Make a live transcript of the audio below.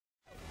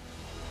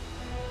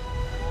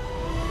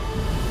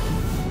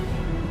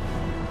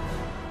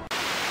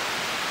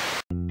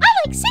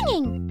like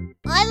singing.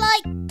 I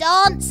like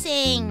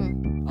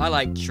dancing. I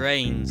like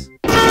trains.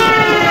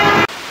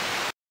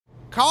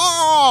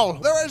 Carl!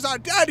 There is a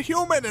dead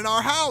human in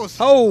our house!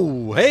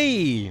 Oh,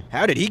 hey!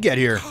 How did he get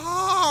here?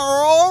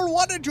 Carl,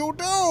 what did you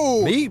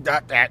do? Me?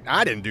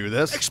 I didn't do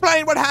this.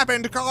 Explain what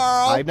happened,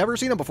 Carl! I've never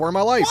seen him before in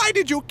my life. Why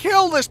did you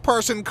kill this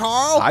person,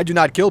 Carl? I do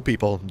not kill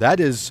people. That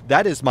is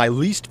my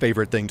least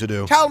favorite thing to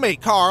do. Tell me,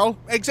 Carl,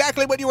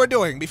 exactly what you were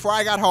doing before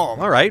I got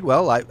home. All right,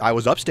 well, I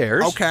was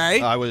upstairs.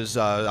 Okay. I was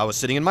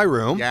sitting in my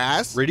room.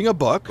 Yes. Reading a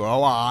book. Go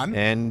on.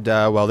 And,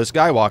 well, this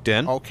guy walked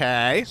in.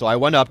 Okay. So I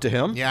went up to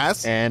him.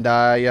 Yes. And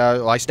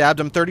I stabbed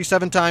him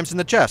 37 times in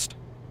the chest.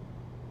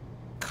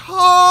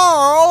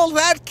 Carl,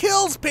 that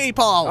kills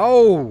people!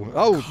 Oh,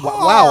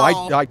 Carl. wow,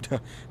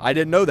 I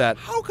didn't know that.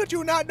 How could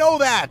you not know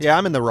that? Yeah,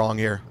 I'm in the wrong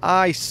here.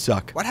 I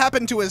suck. What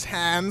happened to his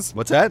hands?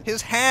 What's that?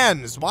 His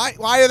hands. Why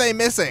are they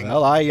missing?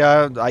 Well,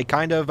 I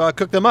kind of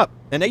cooked them up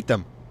and ate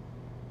them.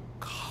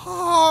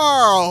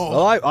 Carl!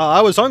 Well,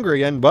 I was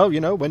hungry, and, well, you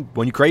know, when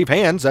you crave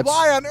hands, that's...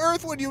 Why on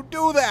earth would you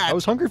do that? I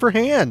was hungry for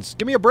hands.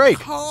 Give me a break.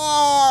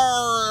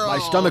 Carl! My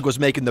stomach was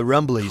making the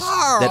rumblies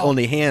Carl! that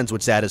only hands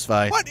would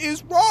satisfy. What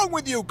is wrong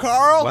with you,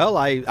 Carl? Well,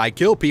 I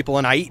kill people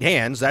and I eat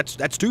hands.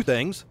 That's two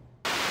things.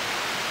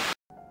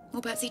 Oh,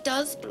 perhaps he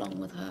does belong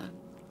with her.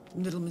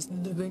 Little Miss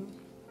Living,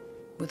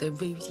 with her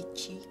rosy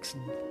cheeks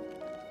and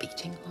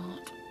beating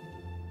heart.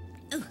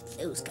 Oh,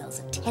 those girls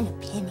are 10 a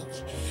penny.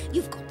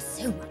 You've got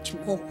so much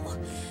more.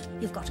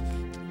 You've got a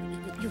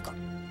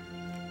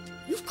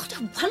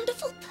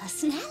wonderful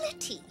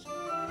personality.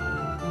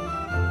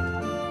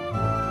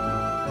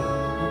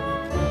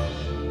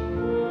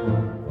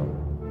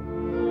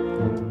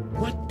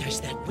 What does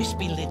that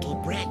wispy little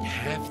brat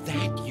have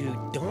that you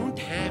don't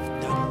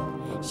have, Dum?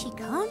 She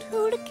can't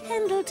hold a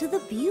candle to the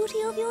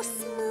beauty of your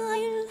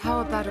smile. How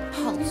about a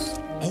pulse?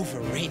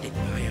 Overrated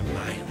by a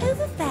mile.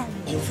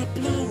 Overvalued.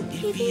 Overblown.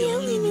 If he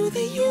only knew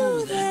the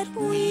you that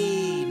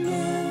we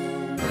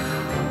know.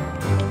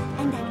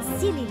 And that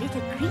silly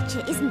little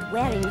creature isn't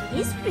wearing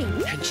his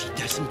ring. And she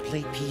doesn't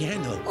play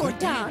piano Or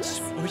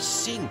dance. or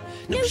sing.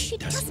 No, she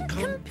doesn't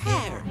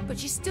compare. But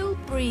she still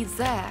breathes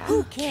air.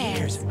 Who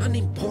Cares, cares?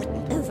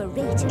 unimportant,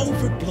 Overrated.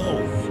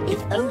 overblown.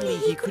 If only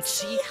he could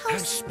see how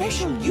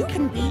special you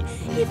can be.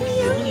 If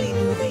he only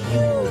knew the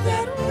you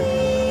that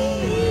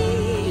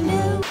we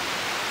know.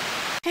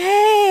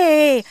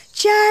 Hey,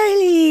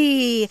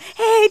 Charlie!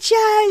 Hey,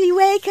 Charlie,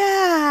 wake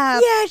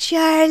up! Yeah,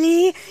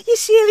 Charlie, you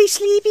silly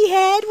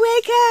sleepyhead,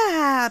 wake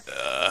up!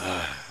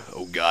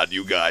 Oh god,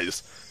 you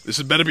guys. This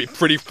had better be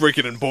pretty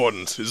freaking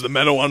important. Is the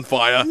meadow on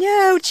fire?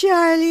 No,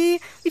 Charlie,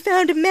 we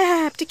found a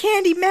map to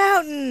Candy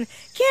Mountain.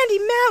 Candy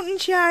Mountain,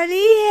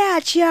 Charlie.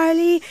 Yeah,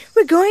 Charlie,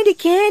 we're going to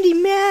Candy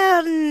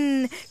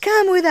Mountain.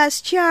 Come with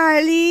us,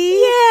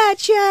 Charlie. Yeah,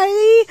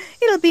 Charlie,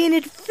 it'll be an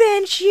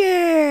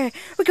adventure.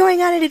 We're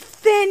going on an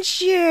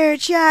adventure,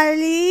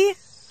 Charlie.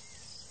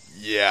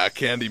 Yeah,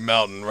 Candy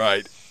Mountain,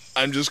 right.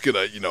 I'm just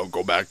gonna,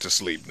 go back to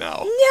sleep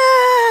now.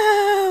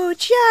 No,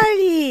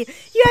 Charlie,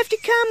 you have to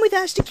come with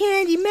us to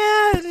Candy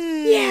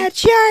Mountain. Yeah,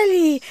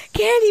 Charlie,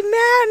 Candy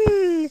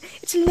Mountain.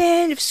 It's a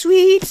land of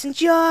sweets and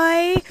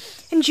joy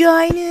and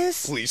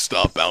joyness. Please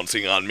stop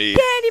bouncing on me.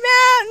 Candy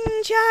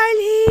Mountain,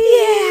 Charlie.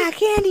 Yeah,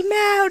 Candy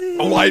Mountain.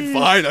 Alright,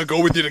 fine, I'll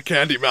go with you to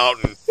Candy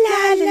Mountain.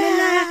 La la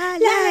la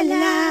la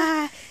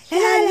la. La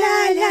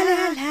la la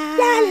la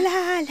la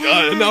la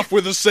la. Enough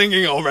with the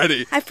singing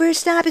already. Our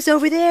first stop is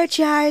over there,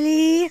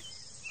 Charlie.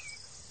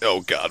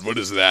 Oh god, what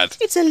is that?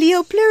 It's a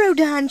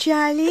Leopleurodon,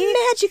 Charlie. A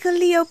magical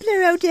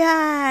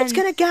Leopleurodon. It's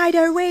gonna guide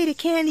our way to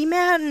Candy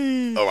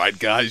Mountain. Alright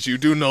guys, you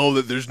do know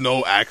that there's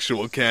no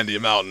actual Candy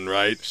Mountain,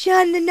 right?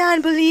 Shun the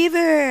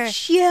non-believer.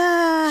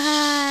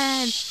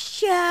 Shun.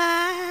 Shun.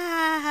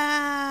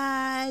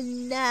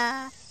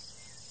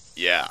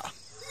 Yeah.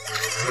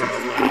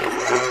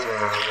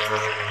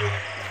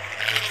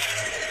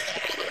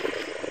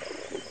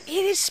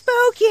 It has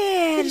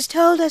spoken. It has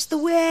told us the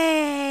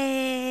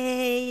way.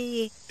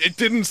 It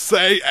didn't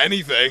say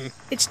anything.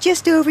 It's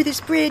just over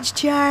this bridge,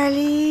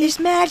 Charlie. This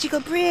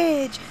magical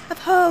bridge of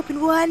hope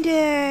and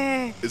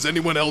wonder. Is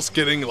anyone else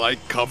getting,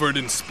 covered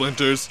in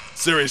splinters?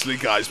 Seriously,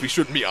 guys, we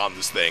shouldn't be on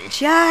this thing.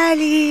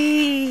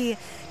 Charlie.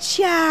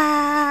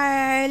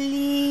 Charlie.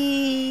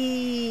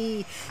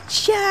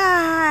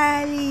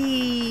 Charlie.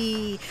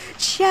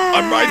 Charlie.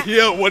 I'm right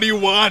here. What do you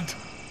want?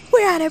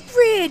 We're on a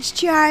bridge,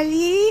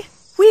 Charlie.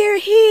 We're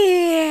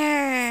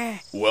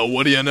here! Well,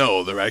 what do you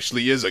know? There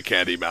actually is a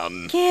Candy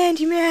Mountain.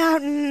 Candy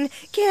Mountain,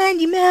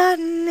 Candy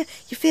Mountain,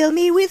 you fill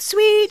me with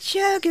sweet,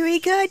 sugary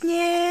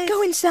goodness.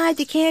 Go inside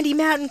the Candy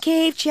Mountain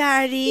cave,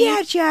 Charlie.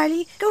 Yeah,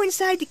 Charlie, go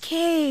inside the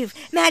cave.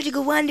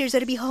 Magical wonders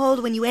are to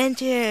behold when you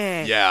enter.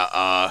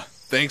 Yeah,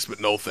 thanks but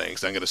no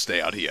thanks. I'm gonna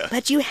stay out here.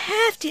 But you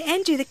have to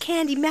enter the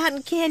Candy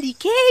Mountain Candy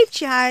Cave,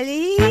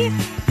 Charlie.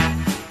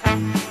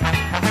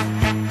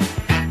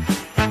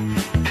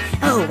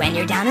 Oh, when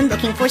you're down and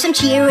looking for some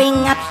cheering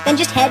up, then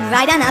just head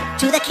right on up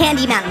to the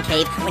Candy Mountain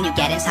Cave. When you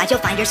get inside, you'll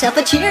find yourself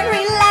a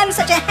cheery land,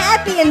 such a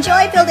happy and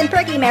joy-filled and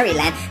perky merry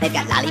land. They've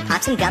got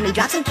lollipops and gummy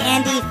drops and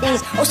candy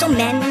things, oh so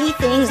many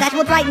things that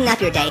will brighten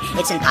up your day.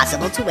 It's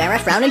impossible to wear a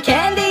frown in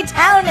Candy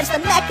Town. It's the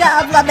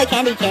mecca of love, the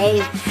Candy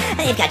Cave.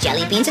 They've got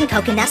jelly beans and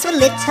coconuts with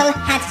little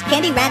hats,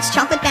 candy rats,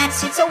 chocolate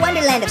bats. It's a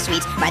wonderland of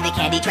sweets. Ride the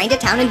candy train to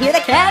town and hear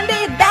the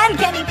candy band.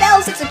 Candy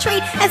bells, it's a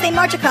treat as they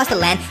march across the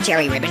land.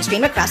 Cherry ribbons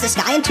stream across the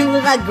sky and to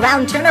the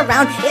ground. Turn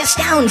around, it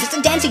astounds, it's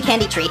a dancing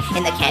candy tree.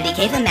 In the Candy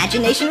Cave,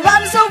 imagination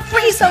runs so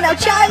free. So now,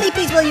 Charlie,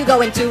 please will you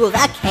go into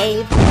the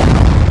cave?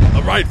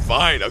 Alright,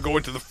 fine. I'll go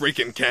into the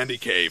freaking Candy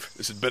Cave.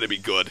 This had better be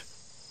good.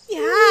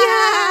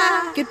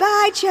 Yeah.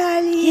 Goodbye,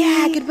 Charlie.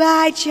 Yeah,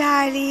 goodbye,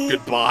 Charlie.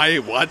 Goodbye?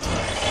 What?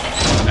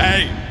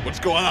 Hey, what's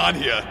going on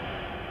here?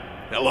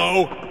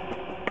 Hello?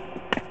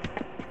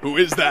 Who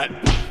is that?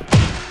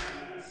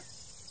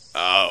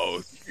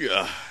 Oh,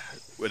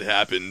 what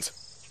happened?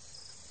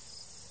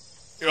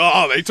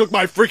 Oh, they took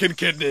my freaking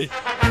kidney.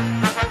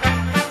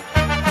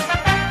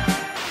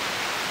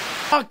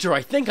 Doctor,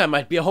 I think I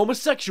might be a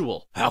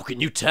homosexual. How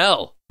can you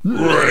tell?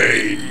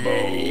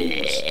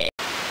 Rainbows.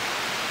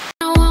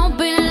 I won't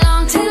be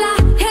long till I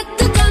hit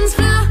the dance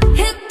floor,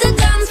 hit the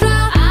dance floor.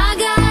 I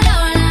got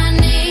all I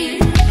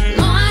need.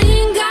 No, I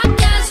ain't got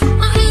cash,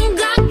 but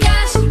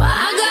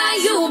I got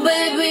you,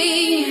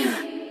 baby.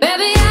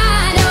 Baby,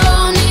 I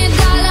don't need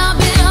dollar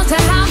bills to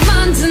have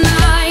fun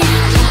tonight.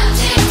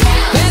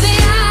 Baby,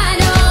 I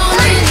don't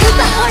need What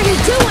the hell are you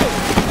doing?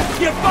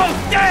 You're both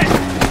dead!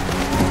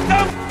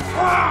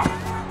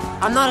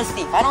 I'm not a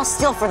thief. I don't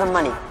steal for the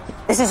money.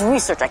 This is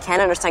research. I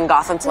can't understand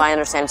Gotham till I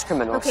understand its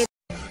criminals. Okay.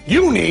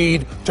 You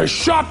need to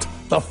shut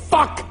the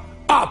fuck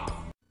up!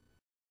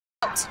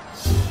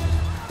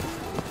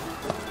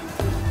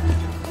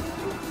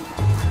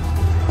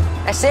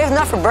 I saved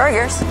enough for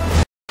burgers.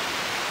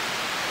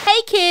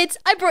 Hey, kids,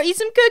 I brought you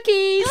some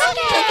cookies.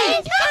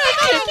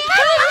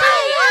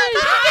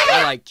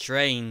 I like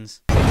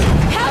trains.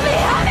 help me,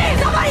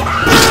 somebody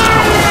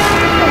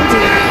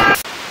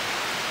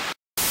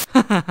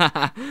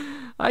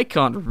I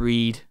can't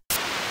read.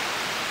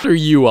 What are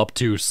you up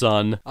to,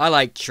 son? I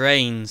like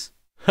trains.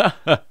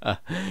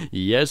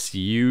 Yes,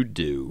 you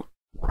do.